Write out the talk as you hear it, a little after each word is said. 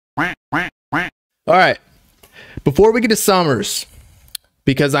All right, before we get to Summers,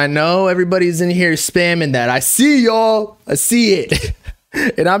 because I know everybody's in here spamming that. I see y'all. I see it.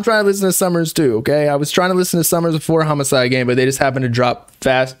 And I'm trying to listen to Summers too, okay? I was trying to listen to Summers before Homixide game, but they just happened to drop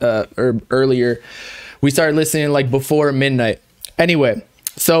fast or earlier. We started listening like before midnight. Anyway,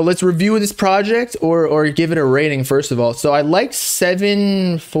 so let's review this project or give it a rating first of all. So I like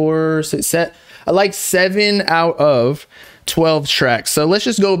 7 out of 12 tracks. So let's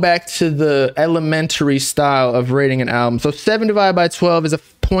just go back to the elementary style of rating an album. So 7 divided by 12 is a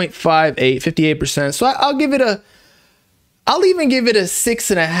 0.58, 58%. So I'll even give it a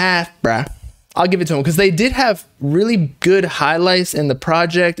 6.5, bruh. I'll give it to them because they did have really good highlights in the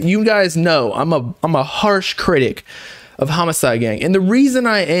project. You guys know I'm a harsh critic of Homixide Gang, and the reason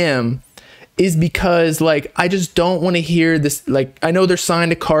I am is because like I just don't want to hear this. Like I know they're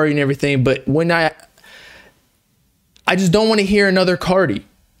signed to Cardi and everything, but when I just don't want to hear another Cardi,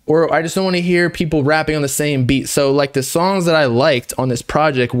 or I just don't want to hear people rapping on the same beat. So like the songs that I liked on this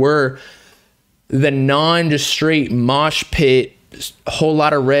project were the just straight mosh pit, whole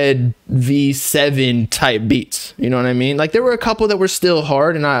lot of red V7 type beats. You know what I mean? Like there were a couple that were still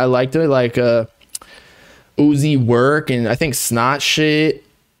hard and I liked it, like Uzi Work and I think Snot shit,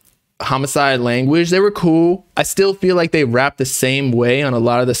 Homicide Language. They were cool. I still feel like they rap the same way on a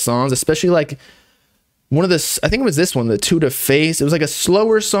lot of the songs, especially like one of the, I think it was this one, the Two to Face. It was like a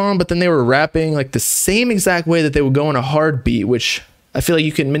slower song, but then they were rapping like the same exact way that they would go on a hard beat, which I feel like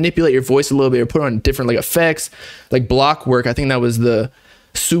you can manipulate your voice a little bit or put on different like effects, like Block Work. I think that was the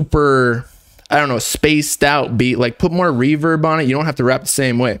super, I don't know, spaced out beat, like put more reverb on it. You don't have to rap the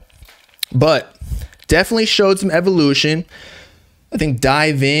same way, but definitely showed some evolution. I think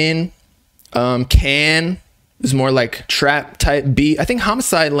Dive In, Can is more like trap type beat. I think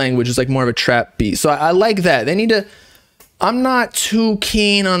Homicide Language is like more of a trap beat. So I like that. They need to, I'm not too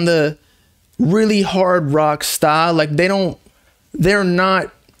keen on the really hard rock style. Like they're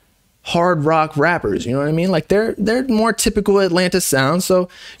not hard rock rappers, you know what I mean? Like they're more typical Atlanta sound. So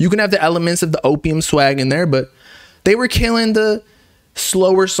you can have the elements of the Opium swag in there, but they were killing the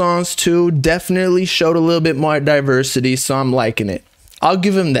slower songs too. Definitely showed a little bit more diversity, so I'm liking it. I'll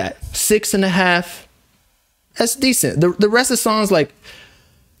give them that 6.5. That's decent. The rest of the songs, like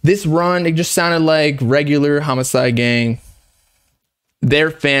this run, it just sounded like regular Homicide Gang. Their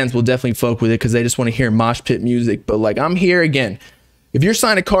fans will definitely fuck with it because they just want to hear mosh pit music. But like I'm here again. If you're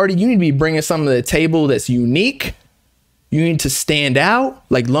signed to Cardi, you need to be bringing something to the table that's unique. You need to stand out.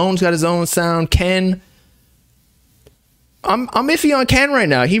 Like Lone's got his own sound. Ken, I'm iffy on Ken right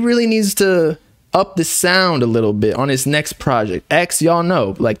now. He really needs to up the sound a little bit on his next project. X, y'all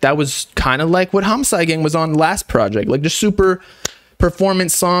know, like that was kind of like what Homicide Gang was on the last project, like just super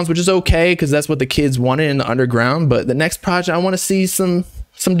performance songs, which is okay because that's what the kids wanted in the underground. But the next project, I want to see some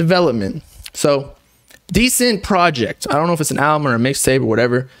development. So decent project. I don't know if it's an album or a mixtape or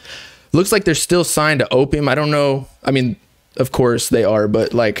whatever. Looks like they're still signed to Opium. I don't know. I mean, of course they are,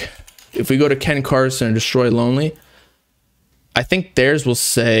 but like if we go to Ken Carson and Destroy Lonely, I think theirs will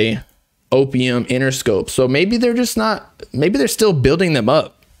say Opium Interscope. So maybe they're just not, maybe they're still building them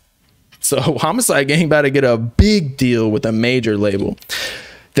up. So Homicide Gang about to get a big deal with a major label.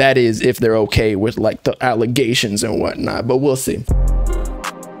 That is if they're okay with like the allegations and whatnot, but we'll see.